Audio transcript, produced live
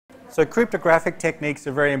So cryptographic techniques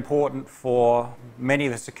are very important for many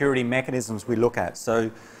of the security mechanisms we look at. So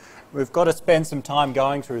we've got to spend some time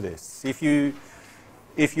going through this. If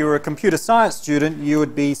you're a computer science student, you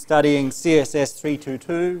would be studying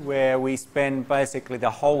ITS335, where we spend basically the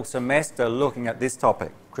whole semester looking at this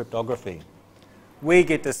topic, cryptography. We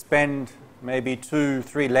get to spend maybe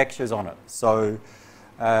 2-3 lectures on it. So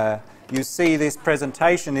you see this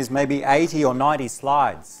presentation is maybe 80 or 90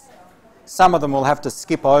 slides. Some of them we'll have to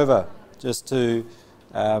skip over just to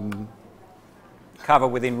cover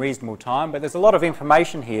within reasonable time, but there's a lot of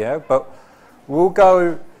information here, but we'll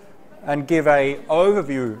go and give an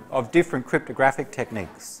overview of different cryptographic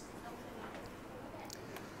techniques.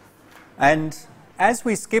 And as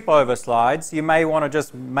we skip over slides, you may want to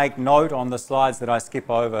just make note on the slides that I skip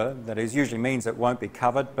over. That is usually means it won't be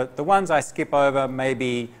covered, but the ones I skip over may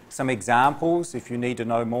be some examples if you need to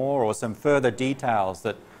know more, or some further details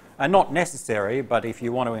that are not necessary, but if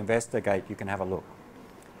you want to investigate, you can have a look.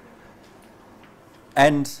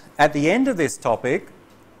 And at the end of this topic,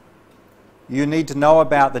 you need to know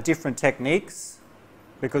about the different techniques,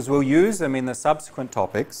 because we'll use them in the subsequent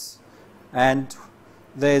topics. And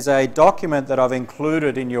there's a document that I've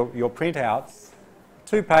included in your printouts,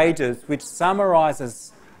 2 pages, which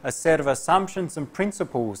summarizes a set of assumptions and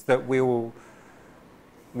principles that we'll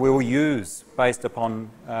use based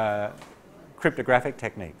upon cryptographic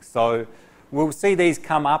techniques. So we'll see these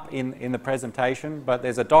come up in the presentation, but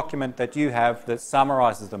there's a document that you have that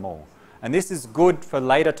summarizes them all. And this is good for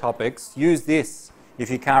later topics. Use this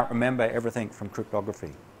if you can't remember everything from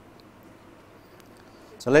cryptography.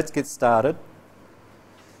 So let's get started.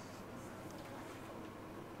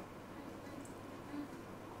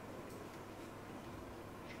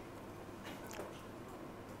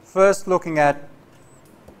 First, looking at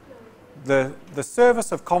the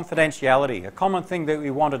service of confidentiality. A common thing that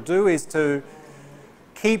we want to do is to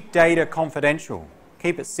keep data confidential,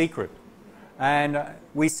 keep it secret. And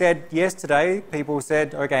we said yesterday, people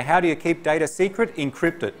said, okay, how do you keep data secret?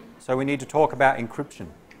 Encrypt it. So we need to talk about encryption.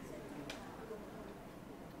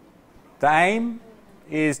 The aim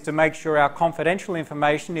is to make sure our confidential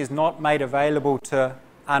information is not made available to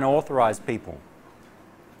unauthorized people.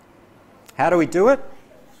 How do we do it?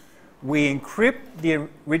 We encrypt the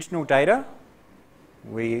original data.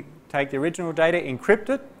 We take the original data, encrypt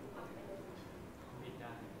it.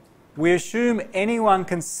 We assume anyone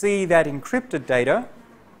can see that encrypted data,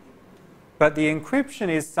 but the encryption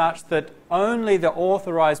is such that only the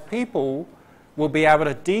authorized people will be able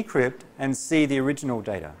to decrypt and see the original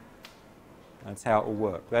data. That's how it will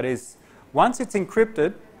work. That is, once it's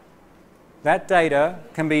encrypted, that data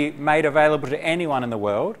can be made available to anyone in the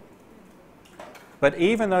world. But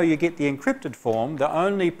even though you get the encrypted form, the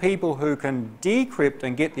only people who can decrypt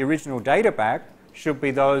and get the original data back should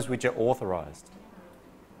be those which are authorized.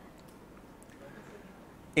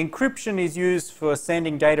 Encryption is used for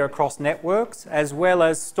sending data across networks as well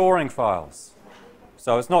as storing files.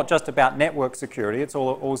 So it's not just about network security, it's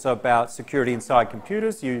also about security inside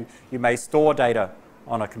computers. You may store data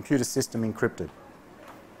on a computer system encrypted.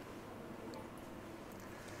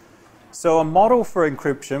 So a model for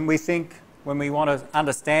encryption, we think, when we want to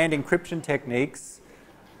understand encryption techniques,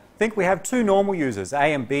 I think we have 2 normal users,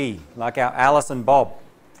 A and B, like our Alice and Bob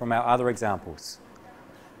from our other examples.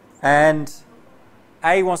 And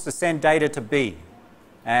A wants to send data to B,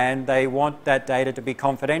 and they want that data to be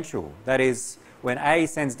confidential. That is, when A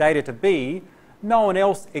sends data to B, no one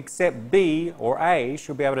else except B or A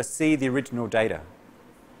should be able to see the original data.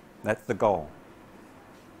 That's the goal.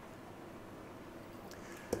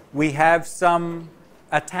 We have some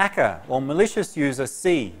attacker or malicious user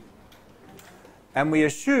C, and we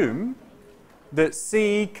assume that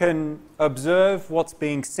C can observe what's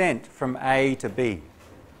being sent from A to B.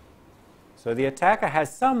 So the attacker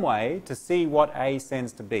has some way to see what A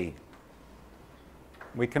sends to B.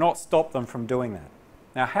 We cannot stop them from doing that.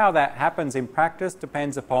 Now, how that happens in practice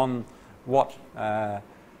depends upon what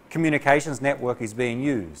communications network is being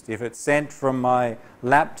used. If it's sent from my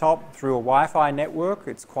laptop through a Wi-Fi network,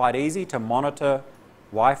 it's quite easy to monitor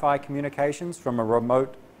Wi-Fi communications from a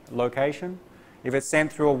remote location. If it's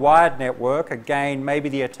sent through a wired network, again, maybe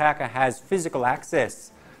the attacker has physical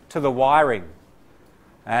access to the wiring,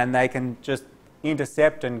 and they can just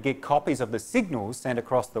intercept and get copies of the signals sent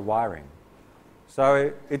across the wiring.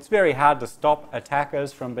 So it's very hard to stop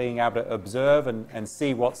attackers from being able to observe and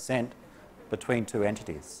see what's sent between 2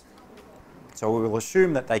 entities. So we will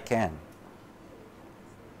assume that they can.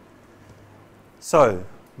 So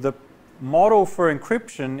the model for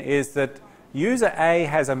encryption is that user A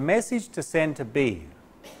has a message to send to B.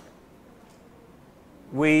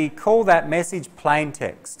 We call that message plain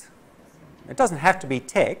text. It doesn't have to be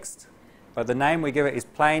text, but the name we give it is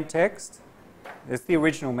plain text. It's the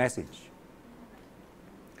original message.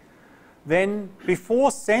 Then,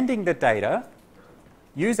 before sending the data,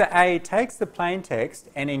 user A takes the plain text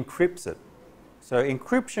and encrypts it. So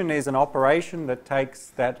encryption is an operation that takes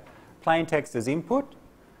that plain text as input.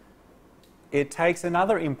 It takes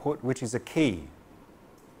another input, which is a key.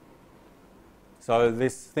 So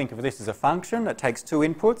think of this as a function that takes two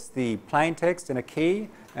inputs, the plain text and a key,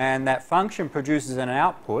 and that function produces an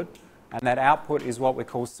output, and that output is what we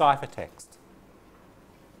call ciphertext.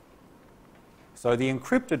 So the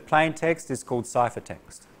encrypted plain text is called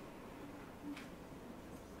ciphertext.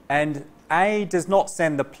 And A does not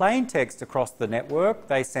send the plain text across the network,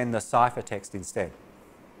 they send the ciphertext instead.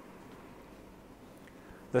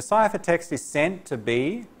 The ciphertext is sent to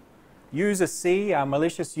B. User C, our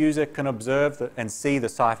malicious user, can observe and see the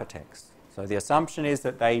ciphertext. So the assumption is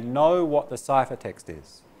that they know what the ciphertext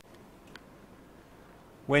is.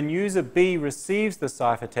 When user B receives the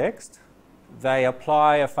ciphertext, they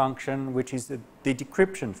apply a function which is the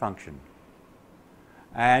decryption function.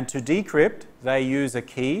 And to decrypt, they use a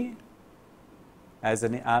key.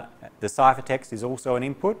 The ciphertext is also an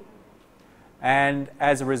input. And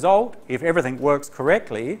as a result, if everything works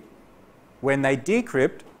correctly, when they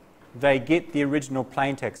decrypt, they get the original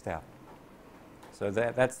plain text out. So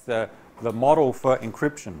that's the model for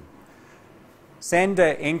encryption.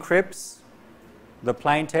 Sender encrypts the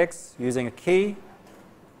plain text using a key,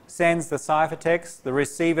 sends the ciphertext, the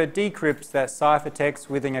receiver decrypts that ciphertext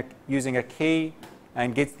using a key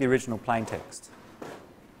and gets the original plain text.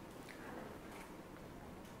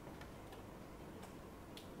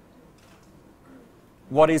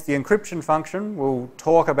 What is the encryption function? We'll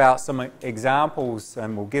talk about some examples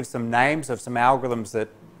and we'll give some names of some algorithms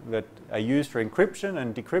that are used for encryption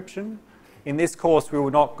and decryption. In this course, we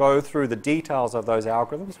will not go through the details of those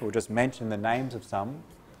algorithms. We'll just mention the names of some.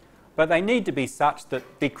 But they need to be such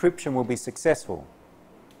that decryption will be successful.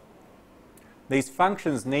 These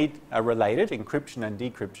functions are related, encryption and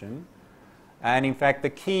decryption. And in fact, the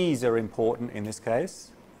keys are important in this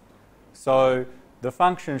case. So the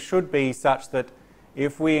function should be such that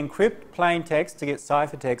if we encrypt plain text to get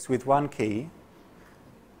ciphertext with one key,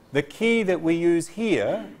 the key that we use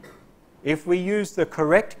here, if we use the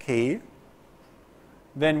correct key,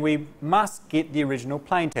 then we must get the original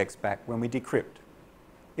plain text back when we decrypt.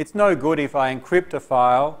 It's no good if I encrypt a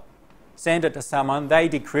file, send it to someone, they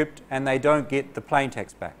decrypt, and they don't get the plain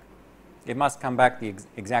text back. It must come back the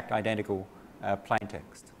exact identical plain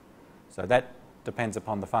text. So that depends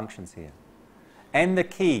upon the functions here. And the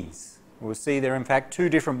keys. We'll see there are in fact two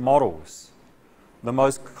different models. The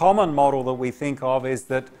most common model that we think of is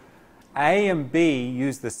that A and B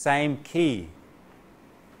use the same key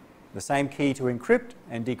to encrypt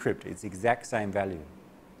and decrypt. It's the exact same value,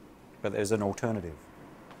 but there's an alternative.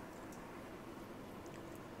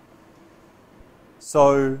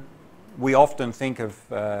 So we often think of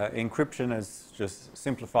encryption as just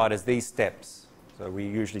simplified as these steps. So we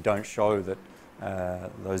usually don't show that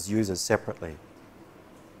those users separately.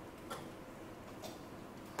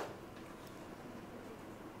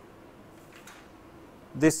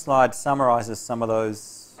 This slide summarizes some of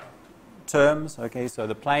those terms. Okay, so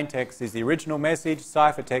the plain text is the original message,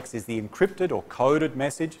 ciphertext is the encrypted or coded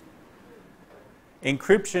message.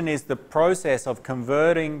 Encryption is the process of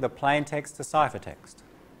converting the plain text to ciphertext,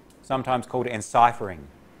 sometimes called encipherment.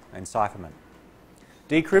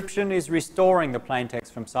 Decryption is restoring the plain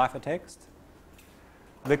text from ciphertext.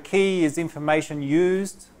 The key is information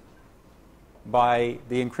used by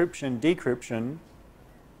the encryption-decryption,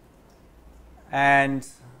 and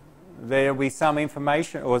there will be some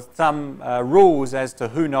information or some rules as to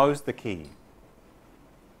who knows the key.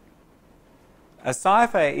 A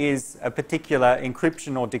cipher is a particular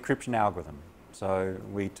encryption or decryption algorithm. So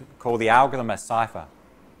we call the algorithm a cipher.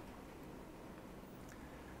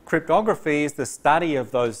 Cryptography is the study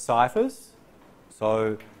of those ciphers.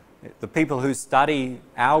 So the people who study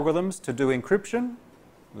algorithms to do encryption,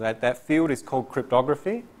 that field is called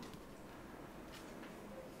cryptography.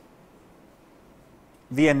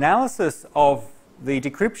 The analysis of the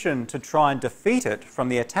decryption to try and defeat it from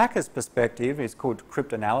the attacker's perspective is called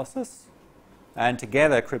cryptanalysis. And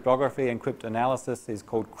together, cryptography and cryptanalysis is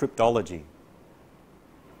called cryptology.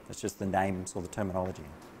 That's just the names or the terminology.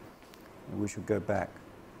 We should go back.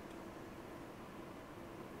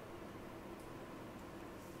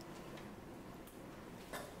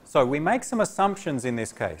 So we make some assumptions in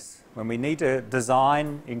this case. When we need to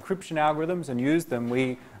design encryption algorithms and use them,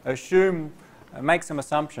 we make some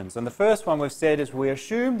assumptions. And the first one we've said is we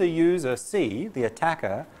assume the user C, the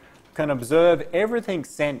attacker, can observe everything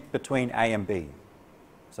sent between A and B.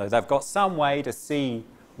 So they've got some way to see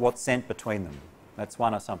what's sent between them. That's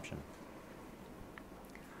one assumption.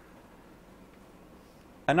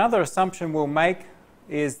 Another assumption we'll make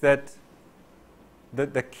is that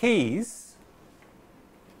the keys,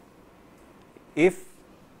 if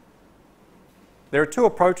there are two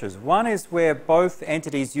approaches. One is where both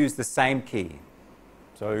entities use the same key.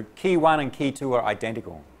 So key 1 and key 2 are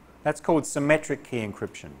identical. That's called symmetric key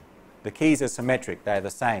encryption. The keys are symmetric, they're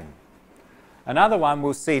the same. Another one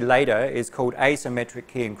we'll see later is called asymmetric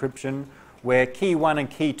key encryption, where key 1 and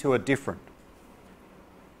key 2 are different.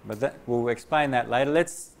 But we'll explain that later.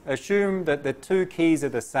 Let's assume that the two keys are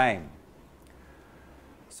the same.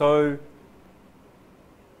 So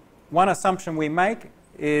one assumption we make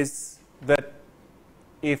is that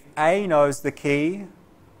if A knows the key,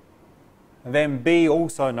 then B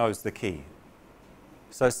also knows the key.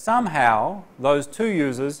 So somehow those two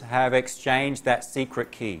users have exchanged that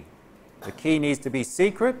secret key. The key needs to be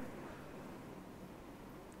secret.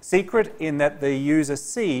 Secret in that the user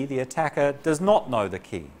C, the attacker, does not know the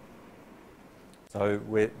key. So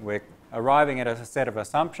we're arriving at a set of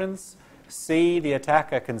assumptions. C, the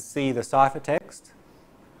attacker, can see the ciphertext.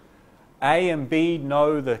 A and B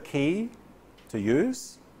know the key to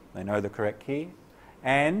use. They know the correct key.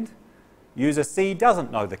 And user C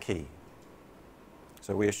doesn't know the key.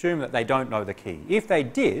 So we assume that they don't know the key. If they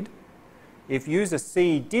did, if user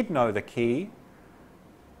C did know the key,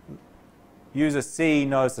 user C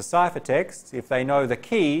knows the ciphertext. If they know the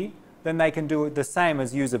key, then they can do it the same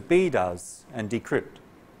as user B does and decrypt.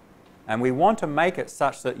 And we want to make it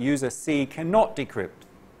such that user C cannot decrypt.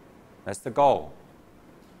 That's the goal.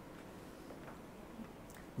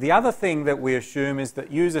 The other thing that we assume is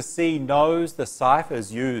that user C knows the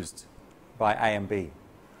ciphers used by A and B.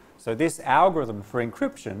 So this algorithm for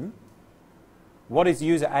encryption, what is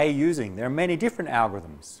user A using? There are many different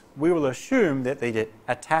algorithms. We will assume that the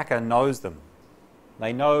attacker knows them.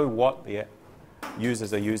 They know what the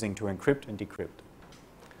users are using to encrypt and decrypt.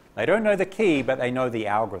 They don't know the key, but they know the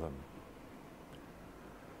algorithm.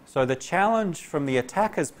 So the challenge from the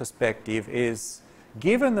attacker's perspective is,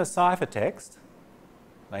 given the ciphertext,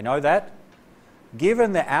 they know that,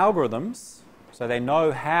 given the algorithms, so they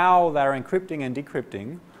know how they're encrypting and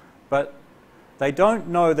decrypting, but they don't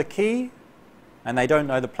know the key and they don't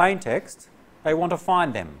know the plaintext, they want to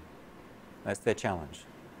find them. That's their challenge.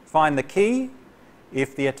 Find the key.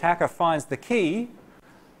 If the attacker finds the key,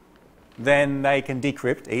 then they can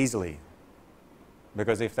decrypt easily.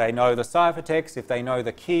 Because if they know the ciphertext, if they know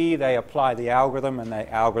the key, they apply the algorithm and the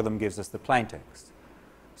algorithm gives us the plaintext.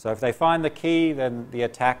 So if they find the key, then the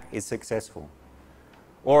attack is successful.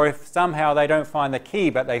 Or if somehow they don't find the key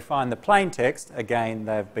but they find the plaintext, again,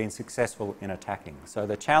 they've been successful in attacking. So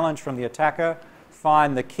the challenge from the attacker,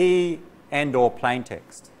 find the key and or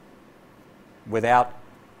plaintext without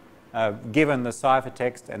given the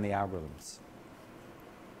ciphertext and the algorithms.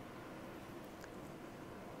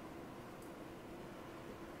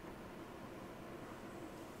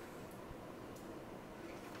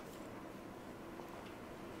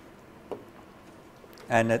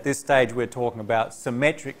 And at this stage we're talking about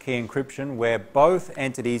symmetric key encryption, where both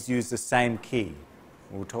entities use the same key.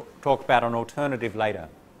 We'll talk about an alternative later.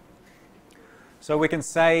 So we can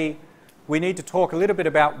say we need to talk a little bit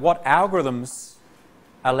about what algorithms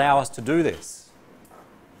allow us to do this.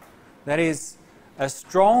 That is, a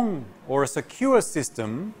strong or a secure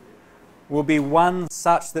system will be one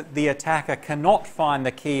such that the attacker cannot find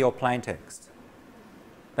the key or plaintext.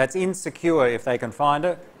 That's insecure if they can find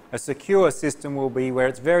it. A secure system will be where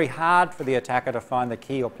it's very hard for the attacker to find the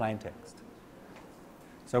key or plaintext.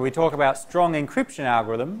 So we talk about strong encryption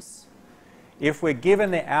algorithms. If we're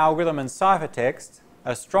given the algorithm and ciphertext,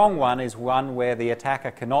 a strong one is one where the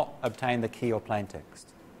attacker cannot obtain the key or plaintext.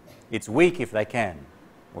 It's weak if they can,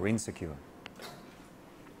 or insecure.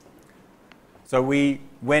 So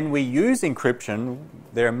when we use encryption,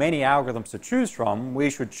 there are many algorithms to choose from. We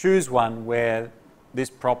should choose one where this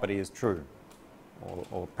property is true.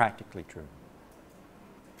 Or practically true.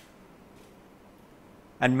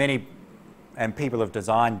 And people have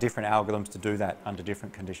designed different algorithms to do that under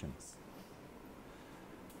different conditions.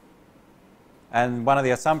 And one of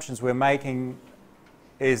the assumptions we're making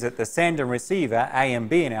is that the sender and receiver, A and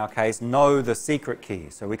B in our case, know the secret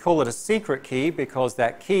key. So we call it a secret key because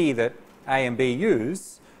that key that A and B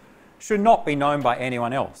use should not be known by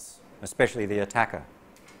anyone else, especially the attacker.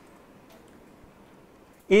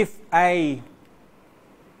 If A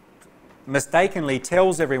mistakenly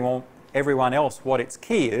tells everyone else what its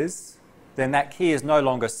key is, then that key is no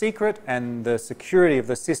longer secret and the security of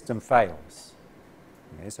the system fails.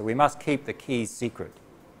 Okay, so we must keep the keys secret.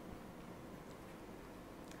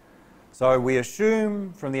 So we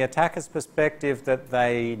assume from the attacker's perspective that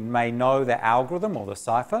they may know the algorithm or the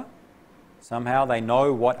cipher. Somehow they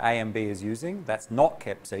know what A and B is using. That's not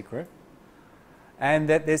kept secret. And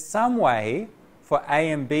that there's some way for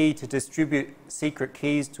A and B to distribute secret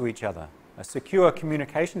keys to each other, a secure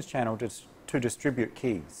communications channel to distribute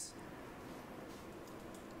keys.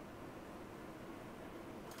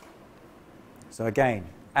 So again,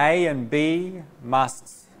 A and B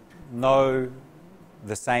must know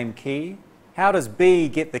the same key. How does B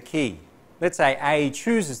get the key? Let's say A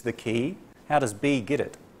chooses the key. How does B get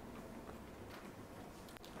it?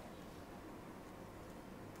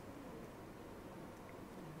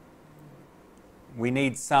 We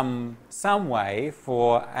need some way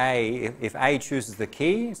for A, if A chooses the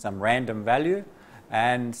key, some random value,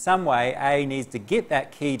 and some way A needs to get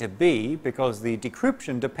that key to B because the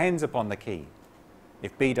decryption depends upon the key.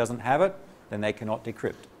 If B doesn't have it, then they cannot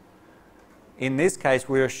decrypt. In this case,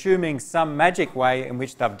 we're assuming some magic way in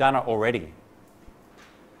which they've done it already.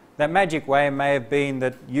 That magic way may have been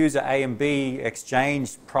that user A and B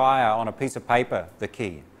exchanged prior on a piece of paper the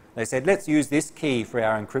key. They said, let's use this key for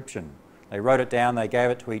our encryption. They wrote it down, they gave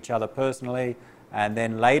it to each other personally, and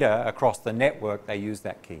then later, across the network, they used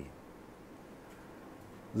that key.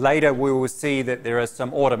 Later, we will see that there are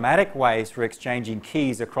some automatic ways for exchanging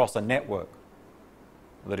keys across a network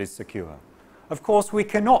that is secure. Of course, we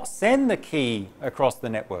cannot send the key across the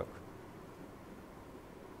network.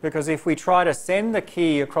 Because if we try to send the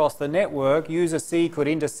key across the network, user C could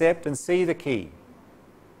intercept and see the key.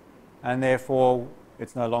 And therefore,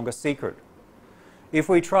 it's no longer secret. If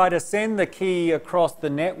we try to send the key across the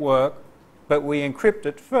network, but we encrypt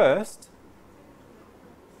it first,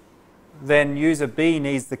 then user B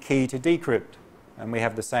needs the key to decrypt, and we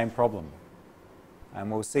have the same problem. And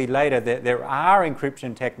we'll see later that there are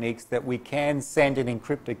encryption techniques that we can send an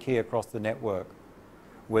encrypted key across the network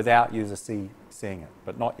without user C seeing it,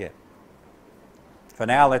 but not yet. For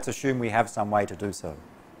now, let's assume we have some way to do so.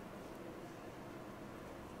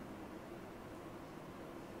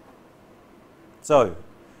 So,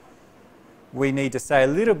 we need to say a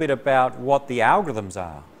little bit about what the algorithms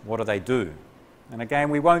are. What do they do? And again,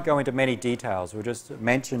 we won't go into many details. We'll just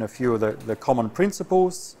mention a few of the common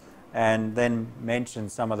principles and then mention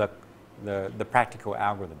some of the practical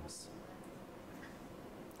algorithms.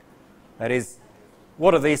 That is,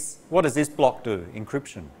 what does this block do,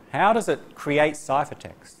 encryption? How does it create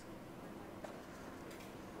ciphertext?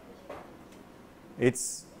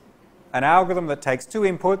 It's an algorithm that takes two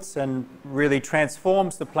inputs and really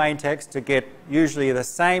transforms the plaintext to get usually the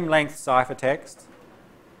same length ciphertext,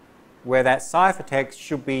 where that ciphertext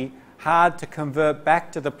should be hard to convert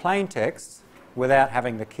back to the plaintext without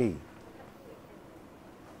having the key.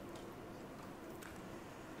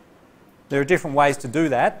 There are different ways to do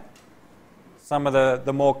that. Some of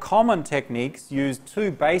the more common techniques use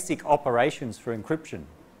two basic operations for encryption: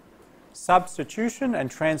 substitution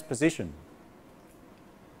and transposition.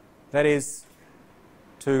 That is,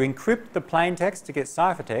 to encrypt the plaintext to get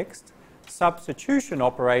ciphertext, substitution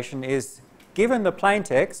operation is, given the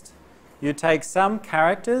plaintext, you take some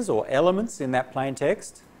characters or elements in that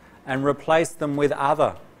plaintext and replace them with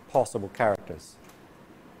other possible characters.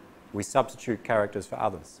 We substitute characters for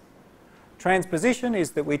others. Transposition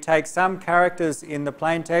is that we take some characters in the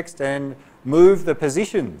plaintext and move the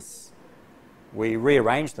positions. We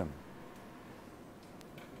rearrange them.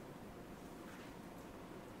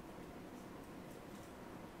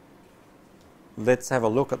 Let's have a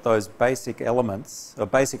look at those basic elements, or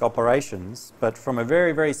basic operations, but from a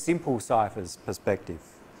very, very simple cipher's perspective.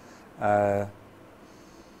 We'll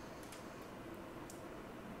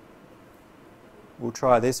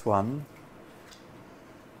try this one.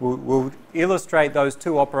 We'll illustrate those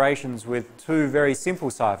two operations with two very simple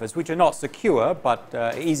ciphers, which are not secure, but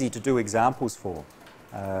easy to do examples for.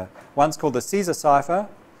 One's called the Caesar cipher,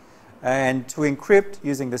 and to encrypt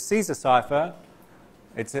using the Caesar cipher,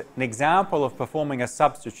 it's an example of performing a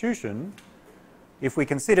substitution. If we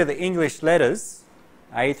consider the English letters,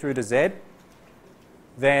 A through to Z,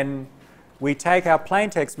 then we take our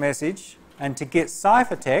plaintext message, and to get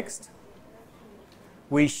ciphertext,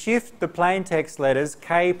 we shift the plaintext letters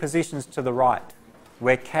K positions to the right,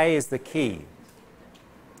 where K is the key.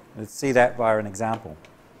 Let's see that via an example.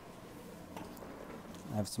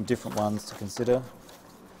 I have some different ones to consider.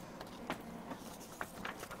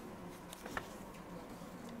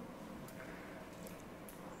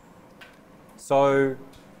 So,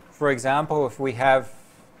 for example, if we have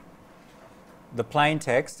the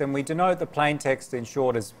plaintext, and we denote the plaintext in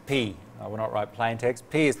short as P. I will not write plaintext.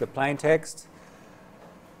 P is the plaintext.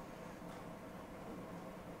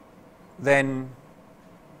 Then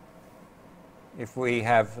if we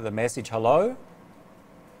have the message hello,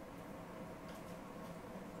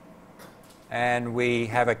 and we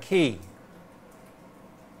have a key,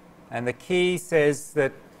 and the key says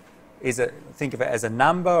that think of it as a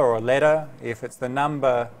number or a letter. If it's the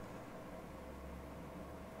number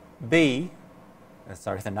B,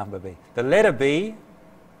 the letter B,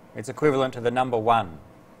 it's equivalent to the number 1.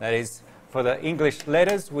 That is, for the English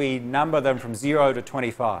letters, we number them from 0 to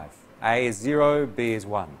 25. A is 0, B is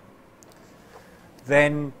 1.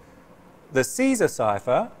 Then the Caesar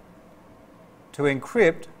cipher, to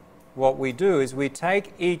encrypt, what we do is we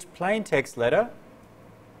take each plaintext letter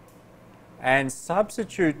and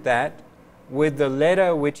substitute that with the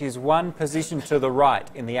letter which is 1 position to the right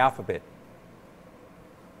in the alphabet.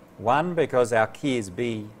 1 because our key is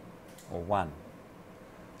B, or 1.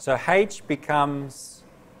 So H becomes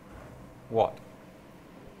what?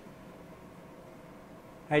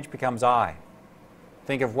 H becomes I.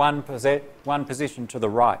 Think of one position to the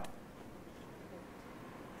right.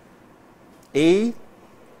 E,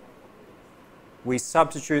 we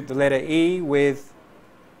substitute the letter E with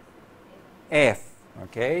F.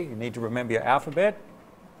 Okay, you need to remember your alphabet.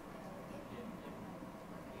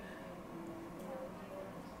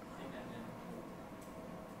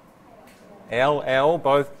 L,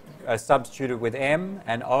 both are substituted with M,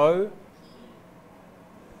 and O.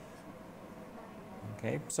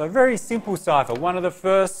 Okay, so very simple cipher, one of the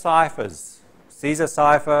first ciphers. Caesar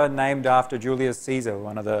cipher, named after Julius Caesar,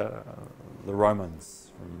 one of the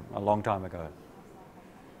Romans from a long time ago.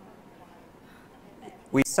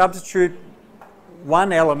 We substitute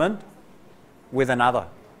one element with another.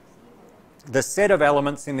 The set of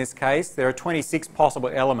elements in this case, there are 26 possible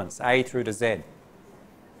elements, A through to Z.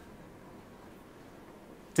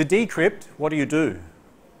 To decrypt, what do?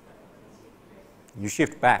 You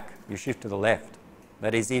shift back, you shift to the left.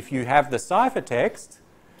 That is, if you have the ciphertext,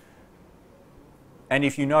 and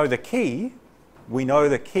if you know the key, we know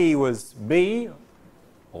the key was B,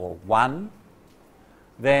 or 1,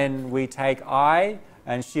 then we take I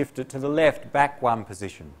and shift it to the left, back 1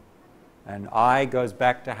 position. And I goes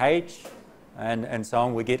back to H, and so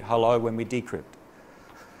on. We get hello when we decrypt.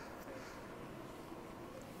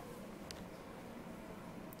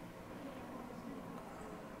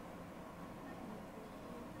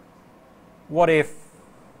 What if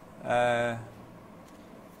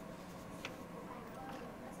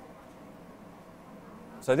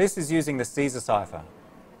so this is using the Caesar cipher.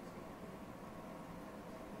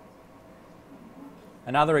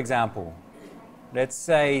 Another example. Let's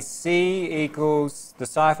say C equals the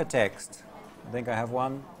ciphertext. I think I have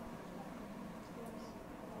one.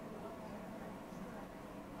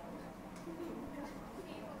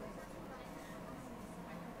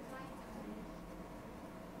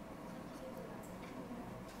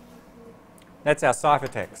 That's our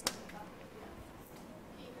ciphertext.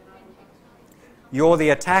 You're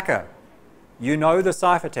the attacker. You know the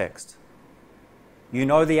ciphertext. You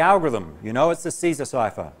know the algorithm. You know it's the Caesar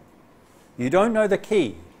cipher. You don't know the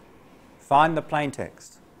key. Find the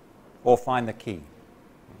plaintext or find the key.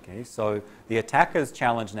 Okay, so the attacker's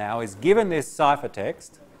challenge now is, given this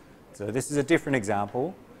ciphertext, so this is a different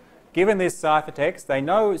example, given this ciphertext, they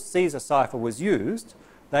know Caesar cipher was used,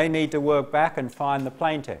 they need to work back and find the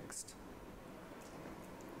plaintext.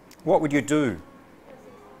 What would you do?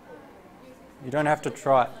 You don't have to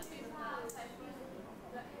try.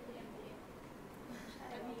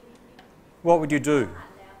 What would you do?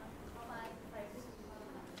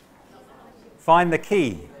 Find the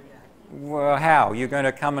key. Well, how? You're going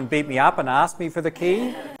to come and beat me up and ask me for the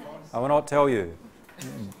key? I will not tell you.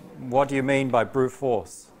 What do you mean by brute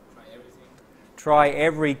force? Try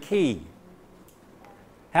every key.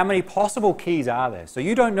 How many possible keys are there? So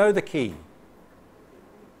you don't know the key.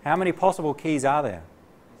 How many possible keys are there?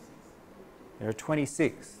 There are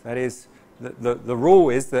 26. That is, the rule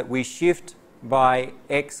is that we shift by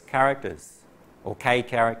X characters, or K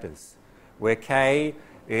characters, where K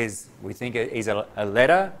is, we think it is a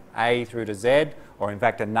letter, A through to Z, or in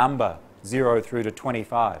fact a number, 0 through to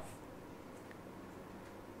 25.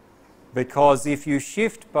 Because if you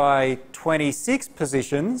shift by 26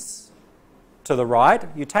 positions to the right,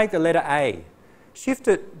 you take the letter A, shift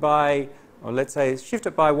it by, or let's say, shift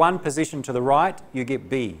it by 1 position to the right, you get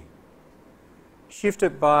B. Shift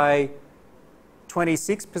it by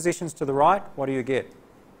 26 positions to the right, what do you get?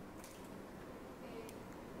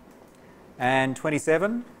 And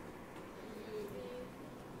 27?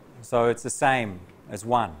 So it's the same as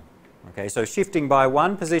 1. Okay, so shifting by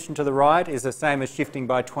 1 position to the right is the same as shifting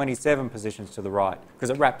by 27 positions to the right, because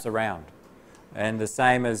it wraps around. And the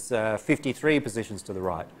same as 53 positions to the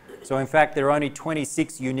right. So in fact, there are only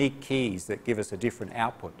 26 unique keys that give us a different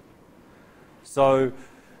output. So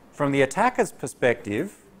from the attacker's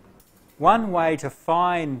perspective, one way to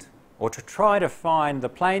find or to try to find the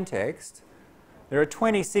plaintext, there are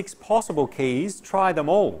 26 possible keys. Try them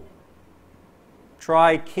all.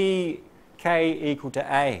 Try key K equal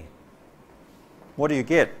to A. What do you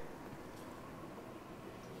get?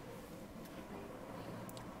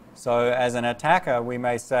 So as an attacker, we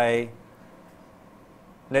may say,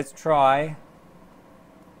 let's try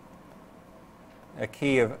a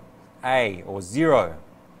key of A or 0.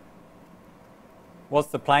 What's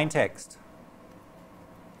the plaintext?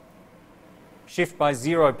 Shift by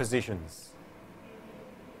 0 positions.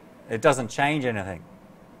 It doesn't change anything.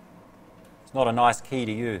 It's not a nice key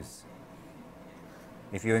to use.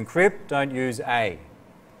 If you encrypt, don't use A.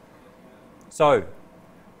 So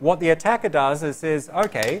what the attacker does is says,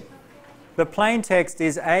 okay, the plaintext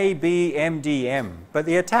is A, B, M, D, M. But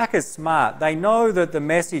the attacker's smart. They know that the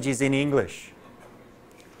message is in English.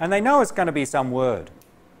 And they know it's going to be some word.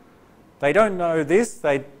 They don't know this.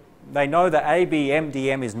 They know that A, B, M, D,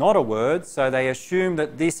 M is not a word, so they assume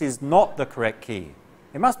that this is not the correct key.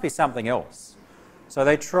 It must be something else. So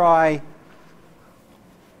they try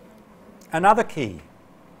another key.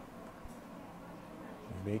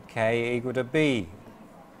 Maybe K equal to B.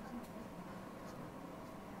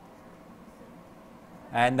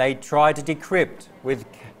 And they try to decrypt with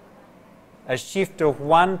a shift of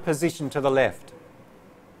 1 position to the left.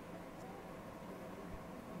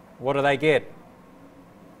 What do they get?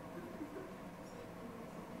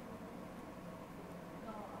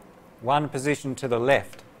 One position to the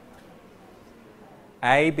left.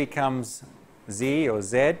 A becomes Z or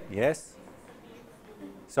Z, yes?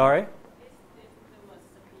 Sorry?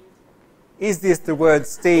 Is this the word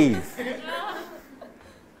Steve?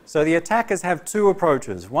 So the attackers have two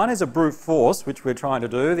approaches. One is a brute force, which we're trying to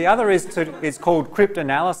do. The other is called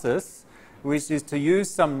cryptanalysis, which is to use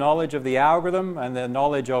some knowledge of the algorithm and the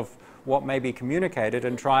knowledge of what may be communicated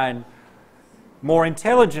and try and more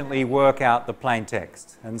intelligently work out the plain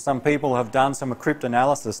text. And some people have done some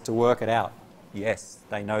cryptanalysis to work it out. Yes,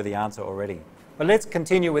 they know the answer already. But let's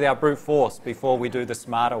continue with our brute force before we do the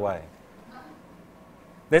smarter way.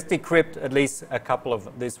 Let's decrypt at least a couple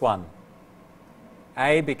of this one.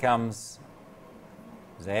 A becomes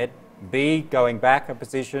Z, B going back a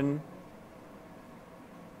position,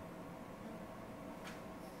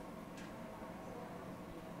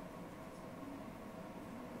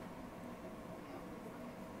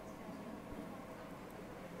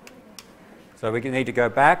 so we need to go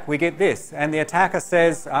back, we get this, and the attacker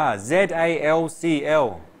says,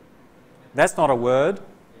 Z-A-L-C-L. That's not a word,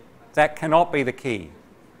 that cannot be the key.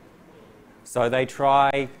 So they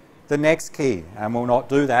try the next key, and we'll not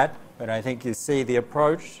do that, but I think you see the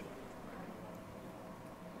approach.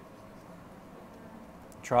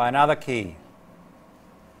 Try another key,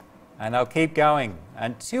 and they'll keep going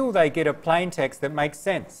until they get a plain text that makes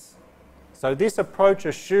sense. So this approach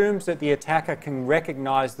assumes that the attacker can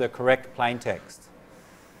recognize the correct plain text,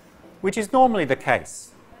 which is normally the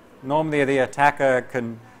case. Normally the attacker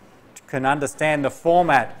can understand the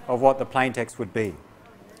format of what the plain text would be.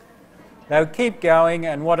 They'll keep going,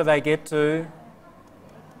 and what do they get to?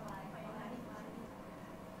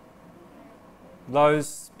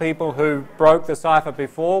 Those people who broke the cipher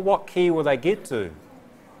before, what key will they get to?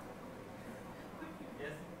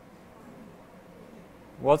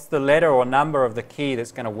 What's the letter or number of the key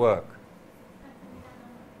that's going to work?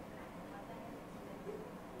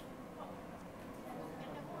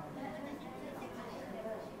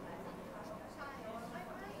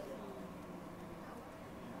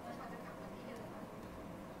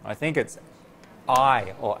 I think it's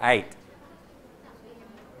I or 8.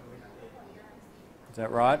 Is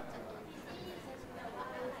that right?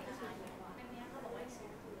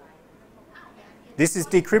 This is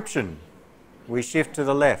decryption. We shift to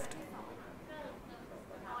the left.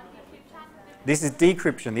 This is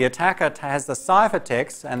decryption. The attacker has the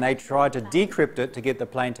ciphertext and they try to decrypt it to get the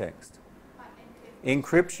plaintext.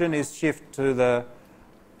 Encryption is shift to the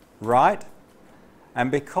right,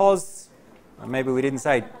 and because, maybe we didn't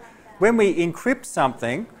say, when we encrypt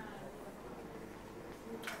something,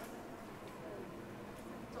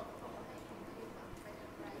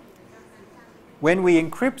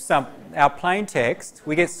 our plain text,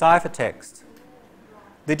 we get ciphertext.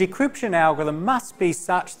 The decryption algorithm must be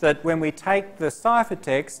such that when we take the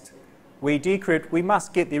ciphertext, we decrypt, we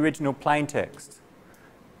must get the original plain text.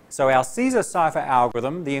 So our Caesar cipher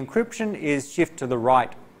algorithm, the encryption is shift to the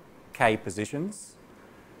right K positions.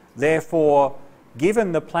 Therefore,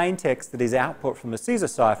 given the plain text that is output from the Caesar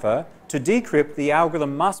cipher, to decrypt, the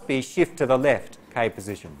algorithm must be shift to the left K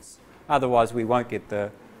positions. Otherwise, we won't get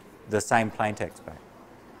the same plain text back.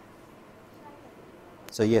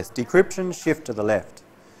 So yes, decryption, shift to the left.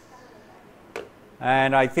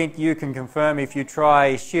 And I think you can confirm if you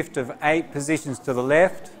try shift of 8 positions to the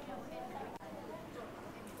left,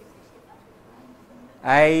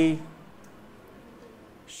 A,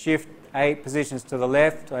 shift 8 positions to the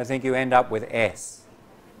left, I think you end up with S.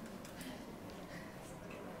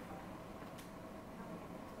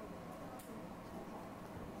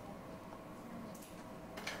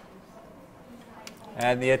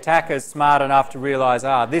 And the attacker is smart enough to realize,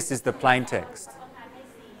 this is the plain text.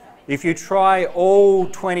 If you try all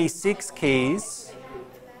 26 keys,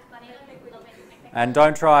 and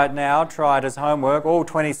don't try it now, try it as homework, all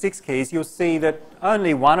 26 keys, you'll see that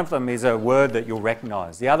only one of them is a word that you'll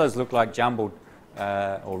recognise. The others look like jumbled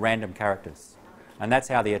or random characters. And that's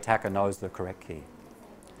how the attacker knows the correct key.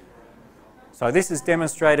 So this has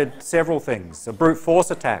demonstrated several things. A brute force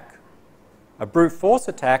attack. A brute force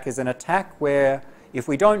attack is an attack where if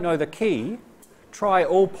we don't know the key, try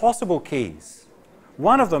all possible keys.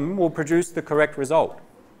 One of them will produce the correct result.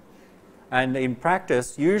 And in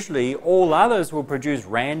practice, usually all others will produce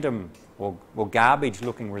random or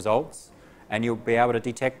garbage-looking results, and you'll be able to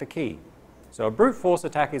detect the key. So a brute force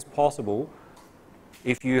attack is possible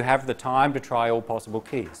if you have the time to try all possible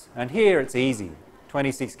keys. And here it's easy.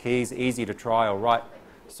 26 keys, easy to try, or write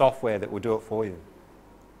software that will do it for you.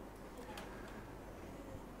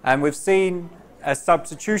 And we've seen a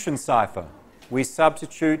substitution cipher. We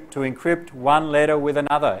substitute to encrypt one letter with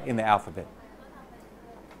another in the alphabet.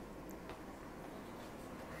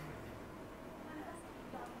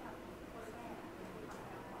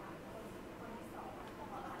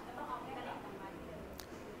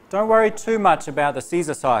 Don't worry too much about the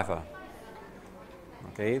Caesar cipher.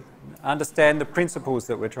 Okay, understand the principles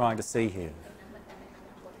that we're trying to see here.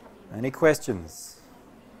 Any questions?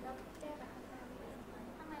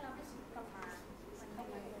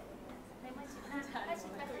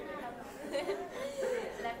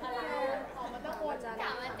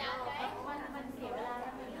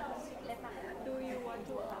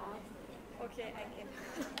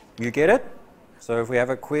 You get it? So if we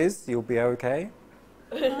have a quiz, you'll be okay?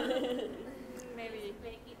 Maybe.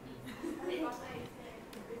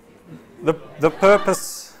 The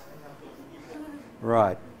purpose...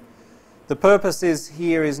 Right. The purpose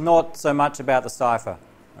here is not so much about the cipher.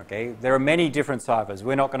 Okay? There are many different ciphers.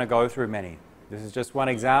 We're not going to go through many. This is just one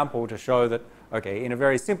example to show that, okay, in a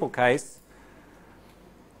very simple case,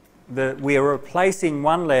 we are replacing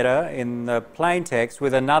one letter in the plain text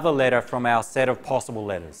with another letter from our set of possible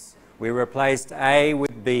letters. We replaced A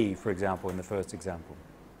with B, for example, in the first example.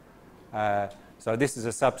 So this is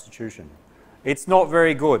a substitution. It's not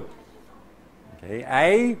very good. Okay.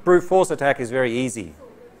 A brute force attack is very easy.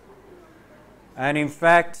 And in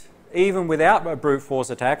fact, even without a brute force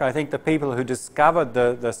attack, I think the people who discovered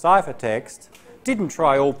the ciphertext didn't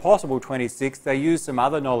try all possible 26. They used some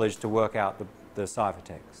other knowledge to work out the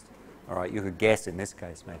ciphertext. All right, you could guess in this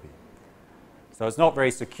case, maybe. So it's not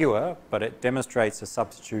very secure, but it demonstrates a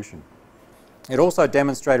substitution. It also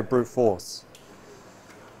demonstrated brute force.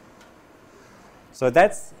 So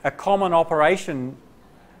that's a common operation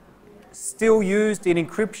still used in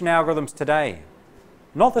encryption algorithms today.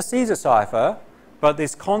 Not the Caesar cipher, but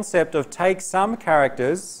this concept of take some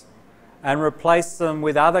characters and replace them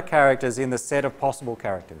with other characters in the set of possible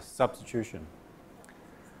characters, substitution.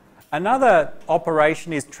 Another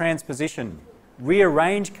operation is transposition.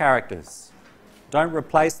 Rearrange characters. Don't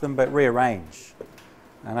replace them, but rearrange.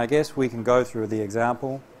 And I guess we can go through the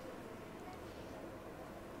example.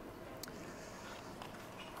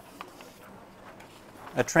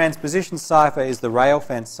 A transposition cipher is the rail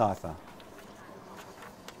fence cipher.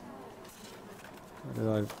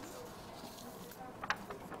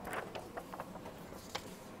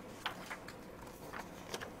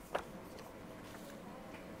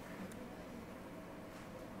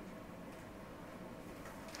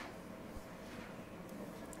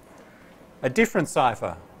 A different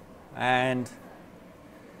cipher, and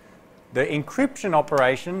the encryption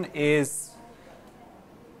operation is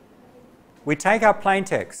we take our plain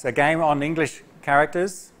text, a game on English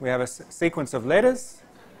characters, we have a sequence of letters,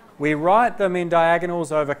 we write them in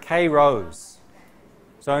diagonals over k rows.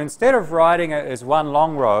 So instead of writing it as one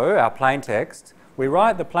long row, our plain text, we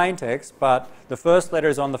write the plain text, but the first letter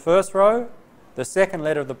is on the first row, the second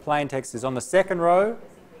letter of the plain text is on the second row,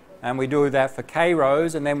 and we do that for k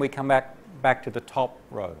rows, and then we come back to the top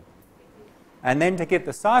row. And then to get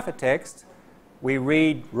the ciphertext, we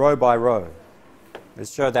read row by row.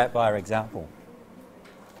 Let's show that by our example.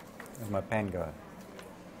 Where's my pen go?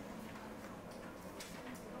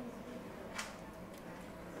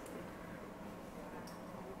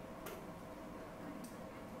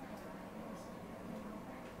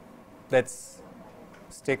 let's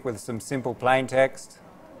stick with some simple plain text.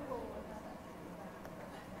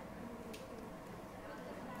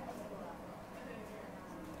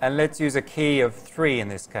 And let's use a key of 3 in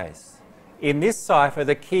this case. In this cipher,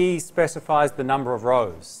 the key specifies the number of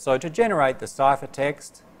rows. So to generate the cipher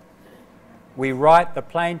text, we write the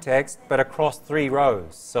plain text but across 3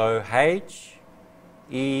 rows. So H,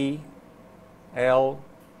 E, L,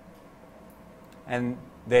 and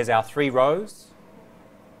there's our 3 rows.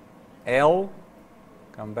 L,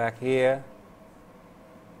 come back here,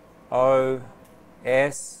 O,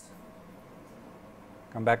 S,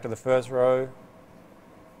 come back to the first row,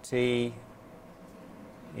 T,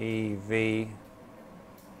 E, V,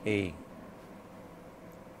 E.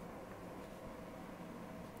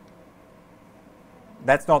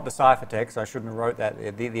 That's not the ciphertext, I shouldn't have wrote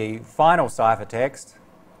that. The final ciphertext,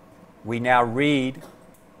 we now read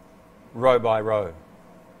row by row.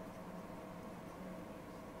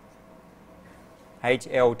 H,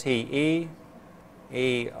 L, T, E,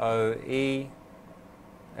 E, O, E,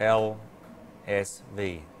 L, S,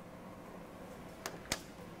 V.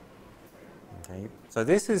 Okay. So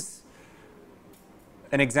this is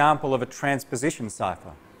an example of a transposition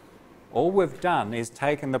cipher. All we've done is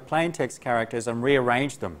taken the plaintext characters and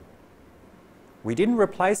rearranged them. We didn't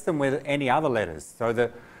replace them with any other letters. So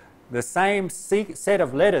the same set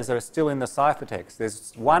of letters are still in the ciphertext.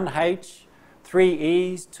 There's 1 H, 3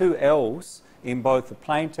 E's, 2 L's in both the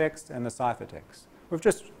plaintext and the ciphertext. We've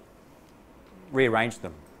just rearranged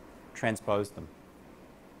them, transposed them.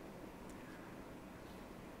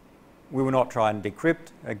 We will not try and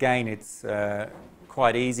decrypt. Again, it's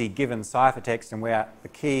quite easy given ciphertext and without the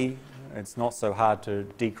key, it's not so hard to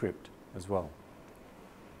decrypt as well.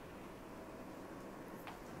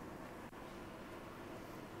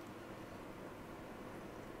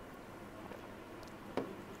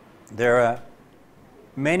 There are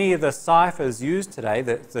many of the ciphers used today,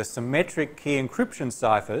 the symmetric key encryption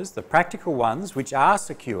ciphers, the practical ones which are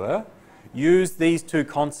secure, use these 2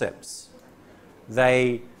 concepts.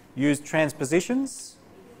 They use transpositions,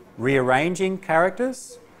 rearranging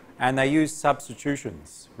characters, and they use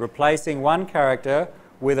substitutions, replacing one character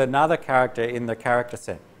with another character in the character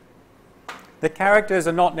set. The characters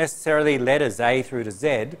are not necessarily letters A through to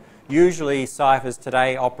Z. Usually ciphers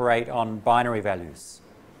today operate on binary values,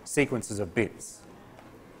 sequences of bits,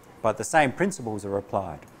 but the same principles are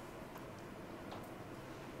applied.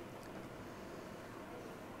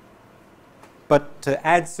 But to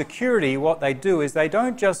add security, what they do is they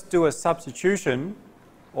don't just do a substitution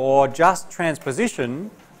or just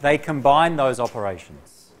transposition, they combine those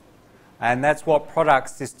operations. And that's what product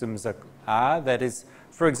systems are. That is,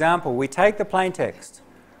 for example, we take the plaintext,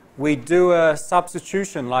 we do a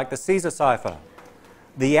substitution like the Caesar cipher.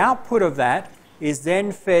 The output of that is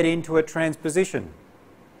then fed into a transposition,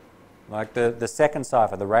 like the second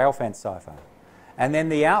cipher, the rail fence cipher. And then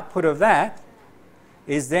the output of that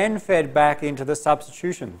is then fed back into the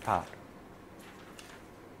substitution part.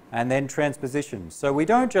 And then transposition. So we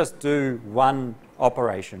don't just do one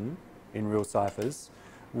operation in real ciphers.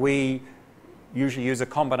 We usually use a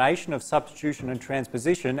combination of substitution and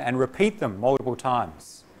transposition and repeat them multiple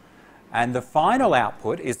times. And the final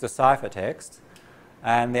output is the ciphertext.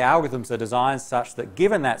 And the algorithms are designed such that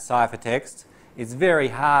given that ciphertext, it's very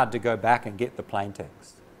hard to go back and get the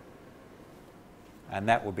plaintext. And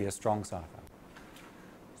that will be a strong cipher.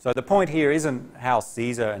 So the point here isn't how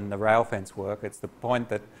Caesar and the rail fence work, it's the point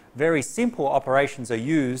that very simple operations are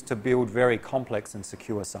used to build very complex and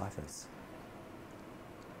secure ciphers.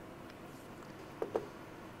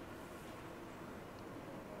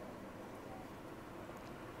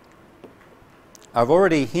 I've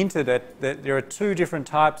already hinted at that there are 2 different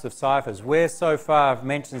types of ciphers. Where so far I've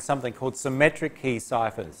mentioned something called symmetric key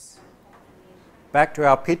ciphers. Back to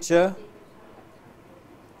our picture.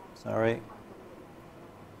 Sorry.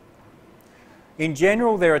 In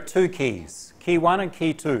general, there are 2 keys, key 1 and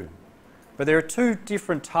key 2. But there are 2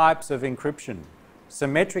 different types of encryption,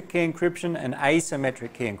 symmetric key encryption and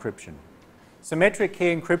asymmetric key encryption. Symmetric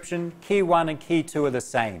key encryption, key 1 and key 2 are the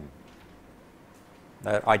same.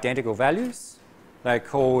 They're identical values. They're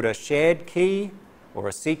called a shared key or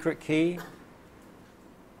a secret key.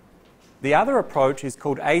 The other approach is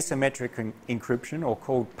called asymmetric encryption or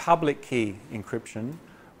called public key encryption,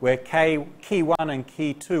 where key 1 and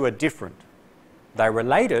key 2 are different. They're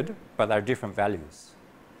related, but they're different values.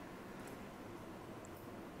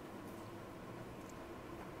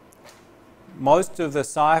 Most of the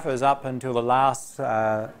ciphers up until the last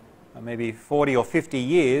maybe 40 or 50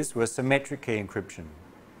 years were symmetric key encryption.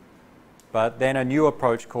 But then a new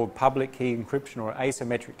approach called public key encryption or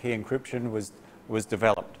asymmetric key encryption was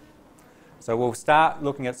developed. So we'll start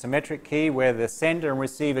looking at symmetric key where the sender and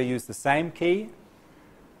receiver use the same key,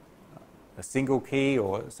 a single key,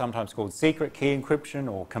 or sometimes called secret key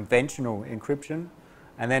encryption or conventional encryption.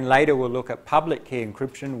 And then later we'll look at public key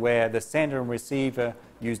encryption where the sender and receiver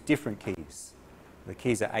use different keys. The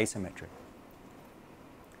keys are asymmetric.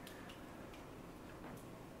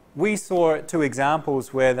 We saw 2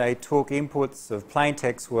 examples where they took inputs of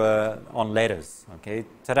plaintext were on letters. Okay?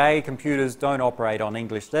 Today computers don't operate on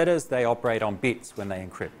English letters, they operate on bits when they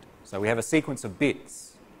encrypt. So we have a sequence of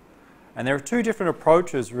bits. And there are 2 different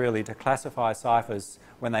approaches really to classify ciphers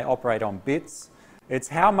when they operate on bits. It's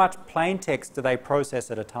how much plaintext do they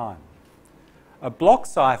process at a time. A block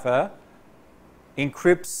cipher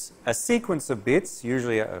encrypts a sequence of bits,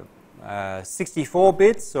 usually 64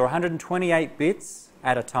 bits or 128 bits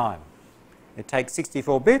at a time. It takes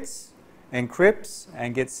 64 bits, encrypts,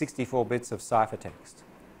 and gets 64 bits of ciphertext.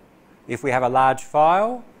 If we have a large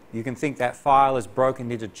file, you can think that file is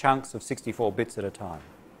broken into chunks of 64 bits at a time.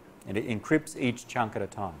 And it encrypts each chunk at a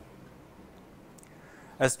time.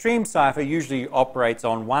 A stream cipher usually operates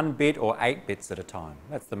on 1 bit or 8 bits at a time.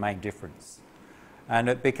 That's the main difference. And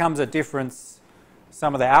it becomes a difference.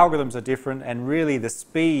 Some of the algorithms are different, and really the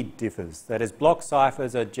speed differs. That is, block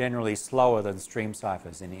ciphers are generally slower than stream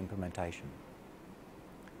ciphers in implementation.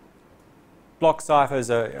 Block ciphers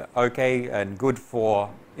are okay and good for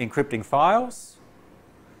encrypting files.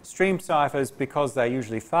 Stream ciphers, because they're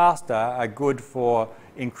usually faster, are good for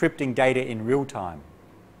encrypting data in real time.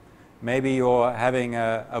 Maybe you're having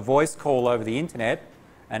a voice call over the internet,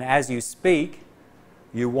 and as you speak,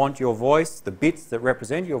 you want your voice, the bits that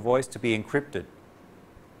represent your voice, to be encrypted.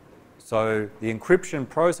 So the encryption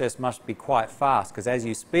process must be quite fast, because as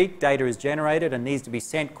you speak, data is generated and needs to be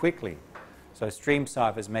sent quickly. So stream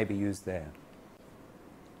ciphers may be used there.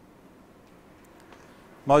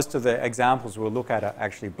 Most of the examples we'll look at are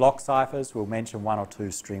actually block ciphers. We'll mention 1 or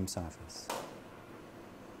 2 stream ciphers.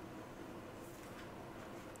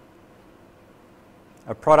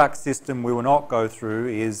 A product system we will not go through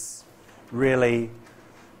is really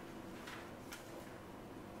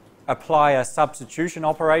apply a substitution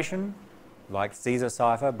operation, like Caesar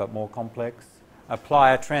cipher, but more complex.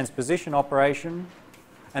 Apply a transposition operation,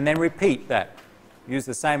 and then repeat that. Use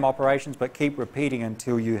the same operations, but keep repeating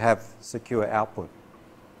until you have secure output.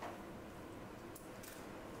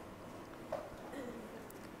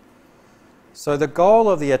 So the goal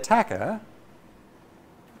of the attacker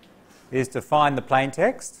is to find the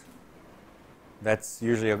plaintext. That's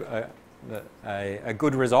usually a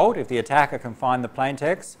good result if the attacker can find the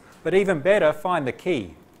plaintext. But even better, find the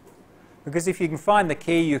key. Because if you can find the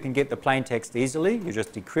key, you can get the plaintext easily. You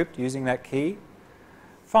just decrypt using that key.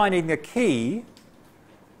 Finding the key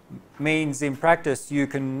means in practice you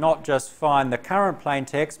can not just find the current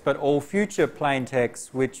plaintext, but all future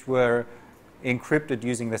plaintexts which were encrypted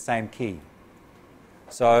using the same key.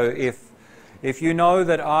 So if you know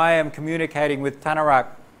that I am communicating with Tanarak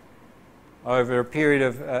over a period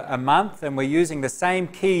of a month and we're using the same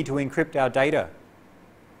key to encrypt our data,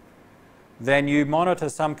 then you monitor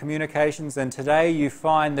some communications, and today you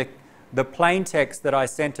find the plaintext that I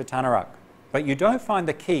sent to Tanarak, but you don't find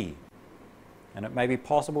the key. And it may be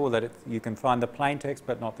possible that you can find the plaintext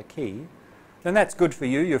but not the key. Then that's good for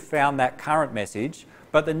you. You've found that current message.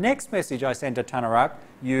 But the next message I sent to Tanarak,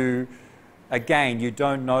 again, you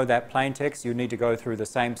don't know that plaintext. You need to go through the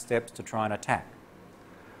same steps to try and attack.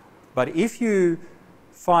 But if you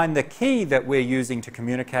find the key that we're using to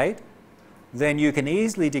communicate, then you can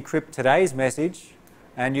easily decrypt today's message,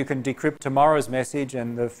 and you can decrypt tomorrow's message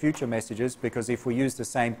and the future messages, because if we use the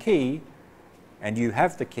same key and you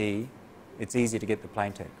have the key, it's easy to get the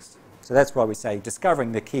plaintext. So that's why we say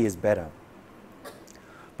discovering the key is better.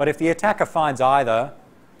 But if the attacker finds either,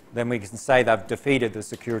 then we can say they've defeated the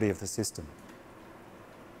security of the system.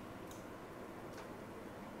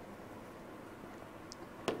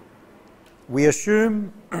 We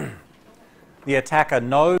assume the attacker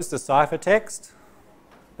knows the ciphertext,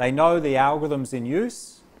 they know the algorithms in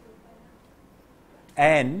use,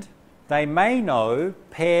 and they may know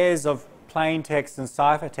pairs of plaintext and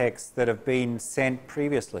ciphertext that have been sent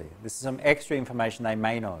previously. This is some extra information they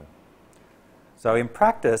may know. So in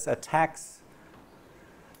practice, attacks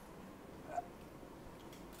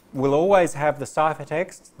will always have the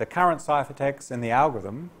ciphertext, the current ciphertext and the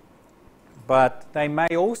algorithm, but they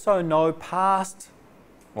may also know past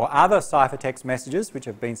or other ciphertext messages which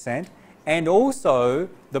have been sent, and also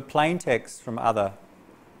the plaintext from other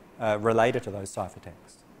related to those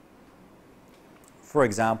ciphertexts. For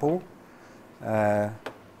example, that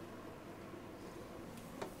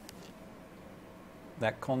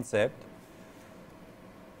concept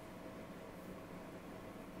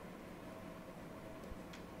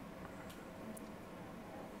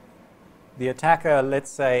the attacker, let's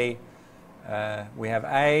say we have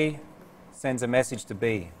A sends a message to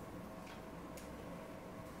B.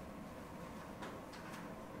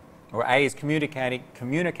 Or A is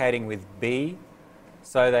communicating with B,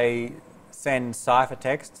 so they send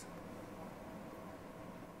ciphertext.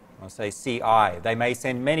 I'll say CI. They may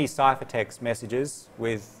send many ciphertext messages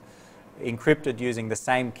with encrypted using the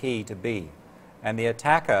same key to B. And the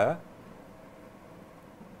attacker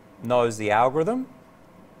knows the algorithm,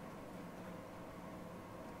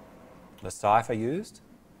 the cipher used.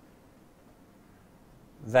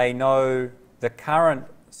 They know the current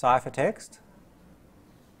ciphertext.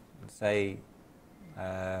 Say,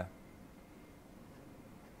 I'll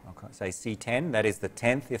say C10, that is the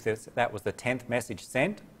 10th, if that was the 10th message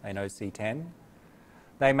sent, they know C10.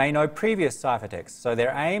 They may know previous ciphertext, so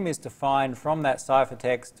their aim is to find from that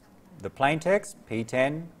ciphertext the plaintext,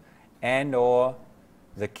 P10, and or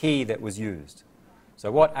the key that was used.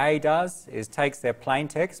 So what A does is takes their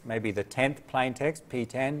plaintext, maybe the 10th plaintext,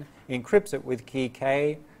 P10, encrypts it with key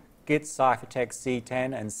K, gets ciphertext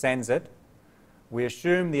C10 and sends it. We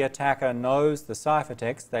assume the attacker knows the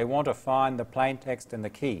ciphertext. They want to find the plaintext and the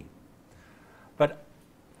key. But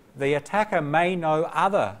the attacker may know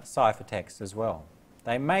other ciphertexts as well.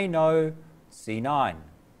 They may know C9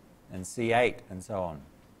 and C8 and so on.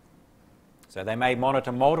 So they may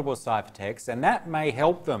monitor multiple ciphertexts, and that may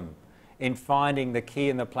help them in finding the key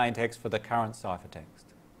in the plaintext for the current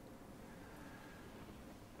ciphertext.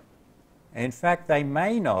 In fact, they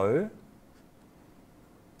may know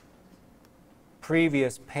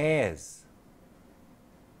previous pairs.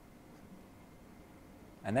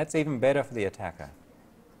 And that's even better for the attacker.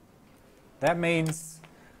 That means,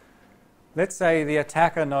 let's say the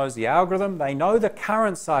attacker knows the algorithm, they know the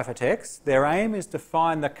current ciphertext, their aim is to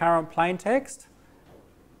find the current plaintext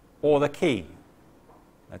or the key.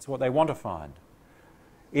 That's what they want to find.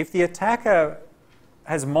 If the attacker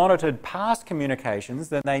has monitored past communications,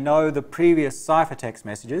 then they know the previous ciphertext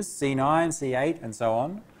messages, C9, C8, and so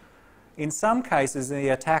on. In some cases, the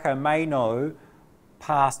attacker may know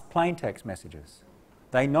past plaintext messages.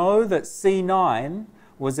 They know that C9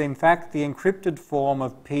 was in fact the encrypted form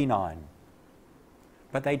of P9.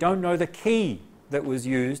 But they don't know the key that was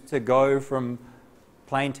used to go from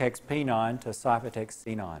plaintext P9 to ciphertext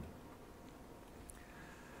C9.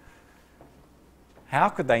 How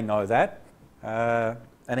could they know that? An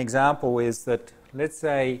example is that, let's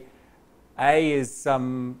say, A is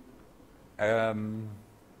some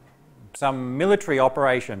military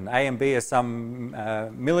operation. A and B are some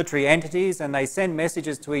military entities, and they send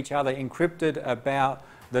messages to each other encrypted about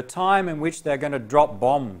the time in which they're going to drop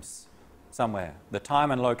bombs somewhere, the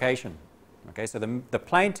time and location. Okay, so the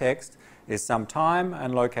plaintext is some time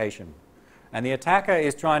and location. And the attacker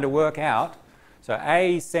is trying to work out, so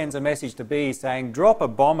A sends a message to B saying, drop a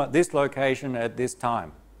bomb at this location at this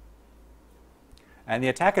time. And the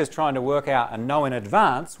attacker is trying to work out and know in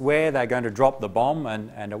advance where they're going to drop the bomb and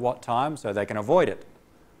at what time so they can avoid it.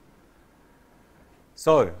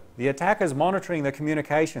 So the attacker is monitoring the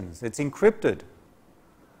communications. It's encrypted.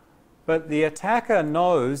 But the attacker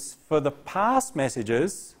knows for the past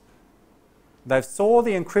messages, they saw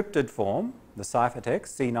the encrypted form, the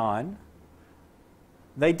ciphertext, C9.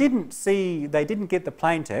 They didn't get the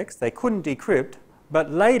plaintext, they couldn't decrypt,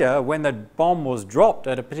 but later when the bomb was dropped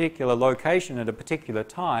at a particular location at a particular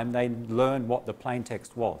time, they learned what the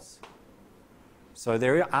plaintext was. So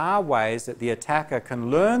there are ways that the attacker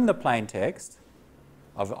can learn the plaintext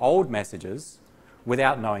of old messages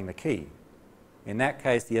without knowing the key. In that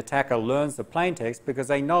case, the attacker learns the plaintext because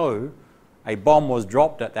they know a bomb was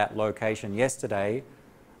dropped at that location yesterday,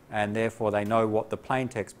 and therefore they know what the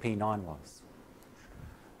plaintext P9 was.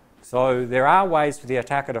 So there are ways for the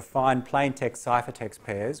attacker to find plaintext ciphertext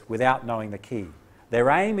pairs without knowing the key. Their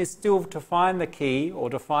aim is still to find the key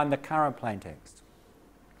or to find the current plaintext.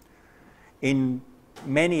 In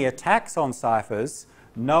many attacks on ciphers,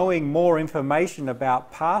 knowing more information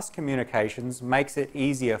about past communications makes it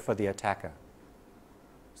easier for the attacker.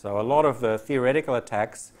 So a lot of the theoretical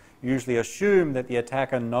attacks usually assume that the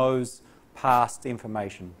attacker knows past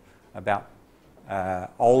information about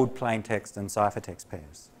old plaintext and ciphertext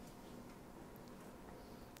pairs.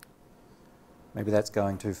 Maybe that's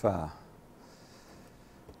going too far.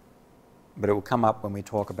 But it will come up when we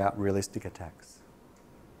talk about realistic attacks.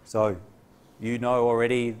 So, you know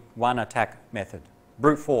already one attack method,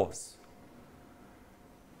 brute force.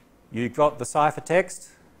 You've got the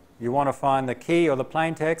ciphertext, you want to find the key or the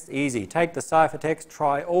plaintext, easy. Take the ciphertext,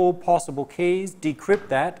 try all possible keys, decrypt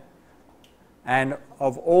that, and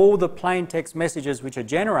of all the plaintext messages which are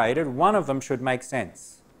generated, one of them should make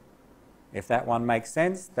sense. If that one makes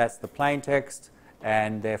sense, that's the plaintext,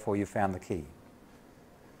 and therefore you found the key.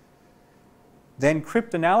 Then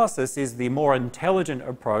cryptanalysis is the more intelligent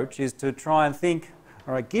approach, is to try and think,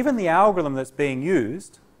 all right, given the algorithm that's being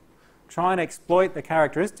used, try and exploit the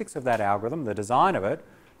characteristics of that algorithm, the design of it,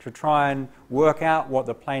 to try and work out what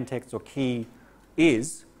the plaintext or key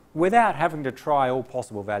is without having to try all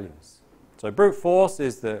possible values. So brute force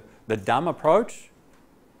is the dumb approach,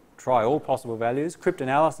 try all possible values.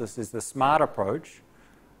 Cryptanalysis is the smart approach,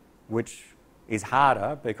 which is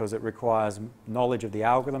harder because it requires knowledge of the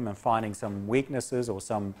algorithm and finding some weaknesses or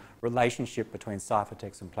some relationship between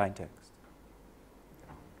ciphertext and plaintext.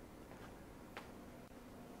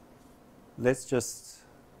 Let's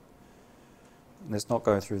not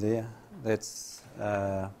go through there. Let's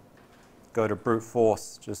go to brute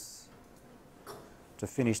force just to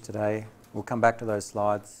finish today. We'll come back to those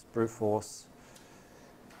slides. Brute force.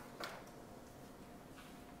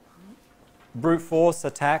 Brute force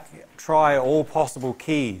attack, try all possible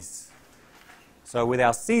keys. So with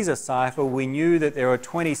our Caesar cipher, we knew that there are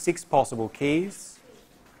 26 possible keys.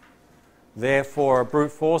 Therefore, a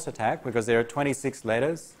brute force attack, because there are 26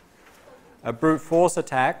 letters, a brute force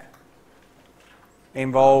attack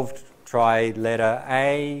involved try letter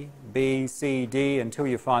A, B, C, D until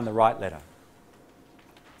you find the right letter.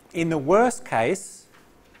 In the worst case,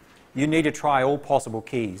 you need to try all possible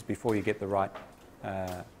keys before you get the right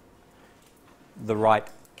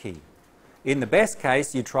key. In the best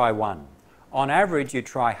case, you try one. On average, you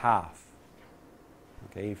try half.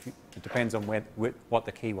 Okay, it depends on what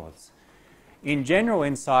the key was. In general,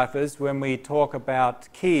 in ciphers, when we talk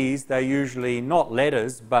about keys, they're usually not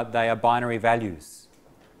letters, but they are binary values.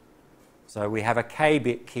 So we have a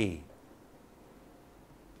k-bit key.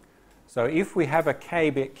 So if we have a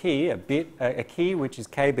k-bit key, a key which is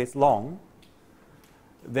k bits long,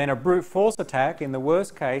 then a brute force attack, in the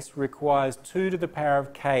worst case, requires 2 to the power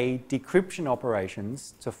of k decryption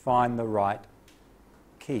operations to find the right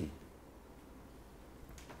key.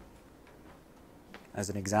 As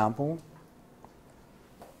an example,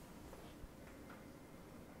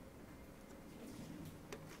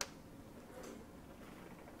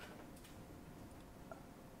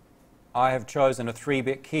 I have chosen a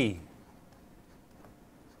 3-bit key.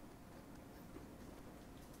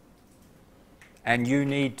 And you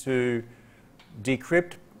need to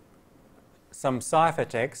decrypt some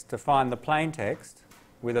ciphertext to find the plaintext.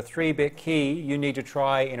 With a 3-bit key, you need to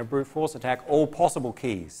try, in a brute force attack, all possible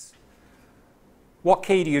keys. What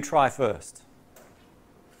key do you try first?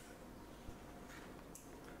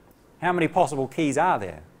 How many possible keys are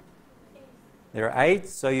there? There are 8,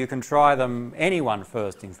 so you can try them, any one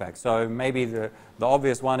first, in fact. So maybe the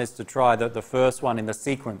obvious one is to try the first one in the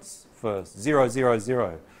sequence first, 0, 0,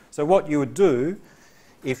 0. So what you would do,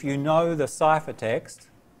 if you know the ciphertext,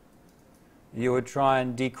 you would try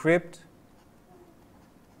and decrypt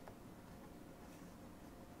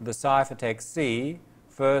the ciphertext C,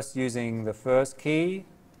 first using the first key,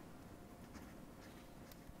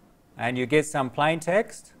 and you get some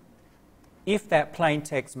plaintext. If that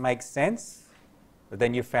plaintext makes sense,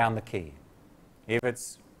 then you found the key. If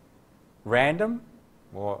it's random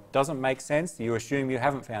or doesn't make sense, you assume you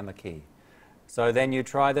haven't found the key. So then you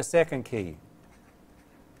try the second key.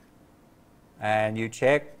 And you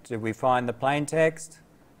check, did we find the plaintext?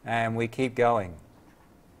 And we keep going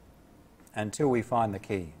until we find the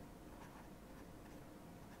key.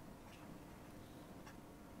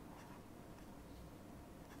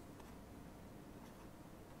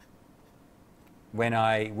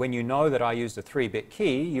 When you know that I used a 3-bit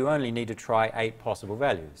key, you only need to try 8 possible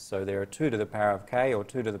values. So there are 2 to the power of k or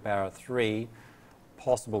 2 to the power of 3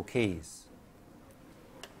 possible keys.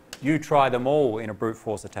 You try them all in a brute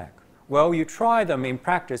force attack. Well, you try them in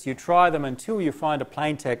practice, you try them until you find a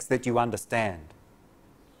plaintext that you understand.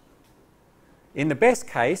 In the best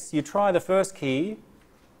case, you try the first key,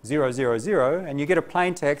 0, 0, 0, and you get a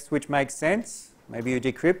plaintext which makes sense. Maybe you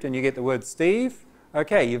decrypt and you get the word Steve.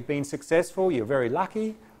 Okay, you've been successful, you're very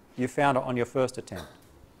lucky, you found it on your first attempt.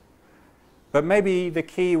 But maybe the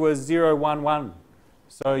key was 0, 1, 1,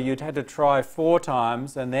 so you'd had to try 4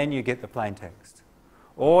 times and then you get the plaintext.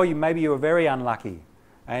 Or maybe you were very unlucky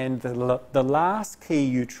and the last key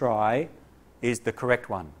you try is the correct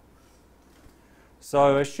one.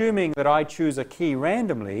 So assuming that I choose a key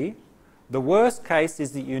randomly, the worst case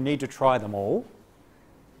is that you need to try them all.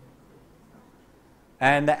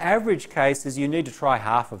 And the average case is you need to try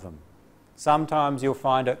half of them. Sometimes you'll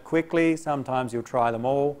find it quickly, sometimes you'll try them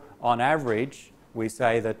all. On average, we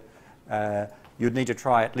say that you'd need to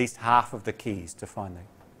try at least half of the keys to find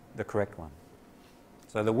the correct one.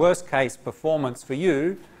 So the worst case performance for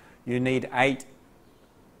you, you need 8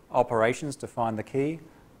 operations to find the key.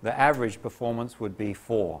 the average performance would be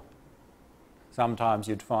 4. Sometimes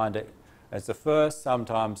you'd find it as the first,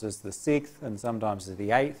 sometimes as the 6th, and sometimes as the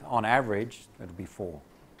 8th. On average, it would be 4.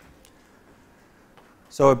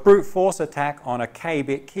 So a brute force attack on a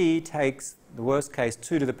k-bit key takes, the worst case,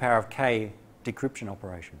 2 to the power of k decryption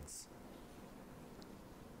operations.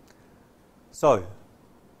 So,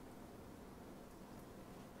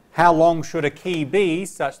 how long should a key be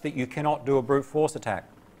such that you cannot do a brute force attack?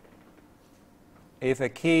 If a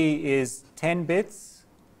key is 10 bits,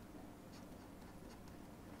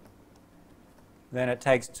 then it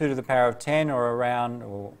takes 2 to the power of 10 or around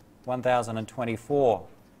 1024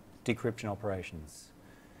 decryption operations.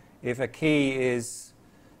 If a key is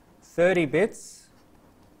 30 bits,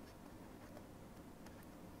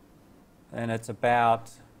 then it's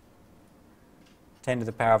about 10 to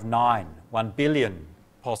the power of 9, 1 billion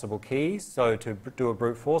possible keys. So to do a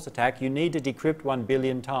brute force attack, you need to decrypt 1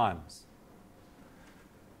 billion times.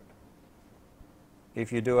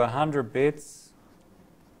 If you do 100 bits,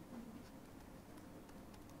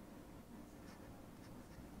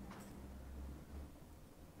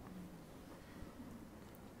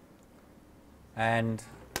 and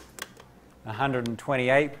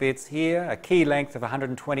 128 bits here, a key length of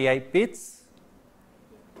 128 bits,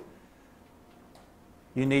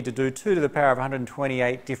 you need to do 2 to the power of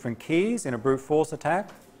 128 different keys in a brute force attack.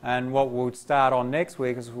 And what we'll start on next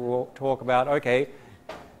week is we'll talk about, okay,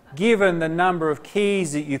 given the number of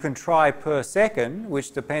keys that you can try per second,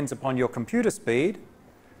 which depends upon your computer speed,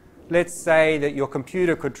 let's say that your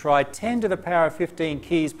computer could try 10 to the power of 15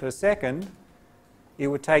 keys per second. It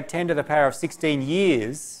would take 10 to the power of 16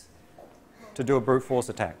 years to do a brute force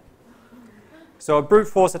attack. So a brute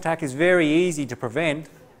force attack is very easy to prevent.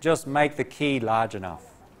 Just make the key large enough.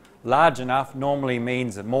 Large enough normally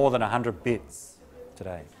means more than 100 bits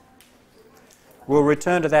today. We'll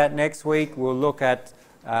return to that next week. We'll look at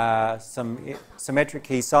some symmetric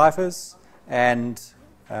key ciphers and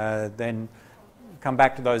then come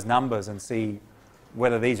back to those numbers and see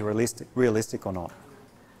whether these are realistic or not.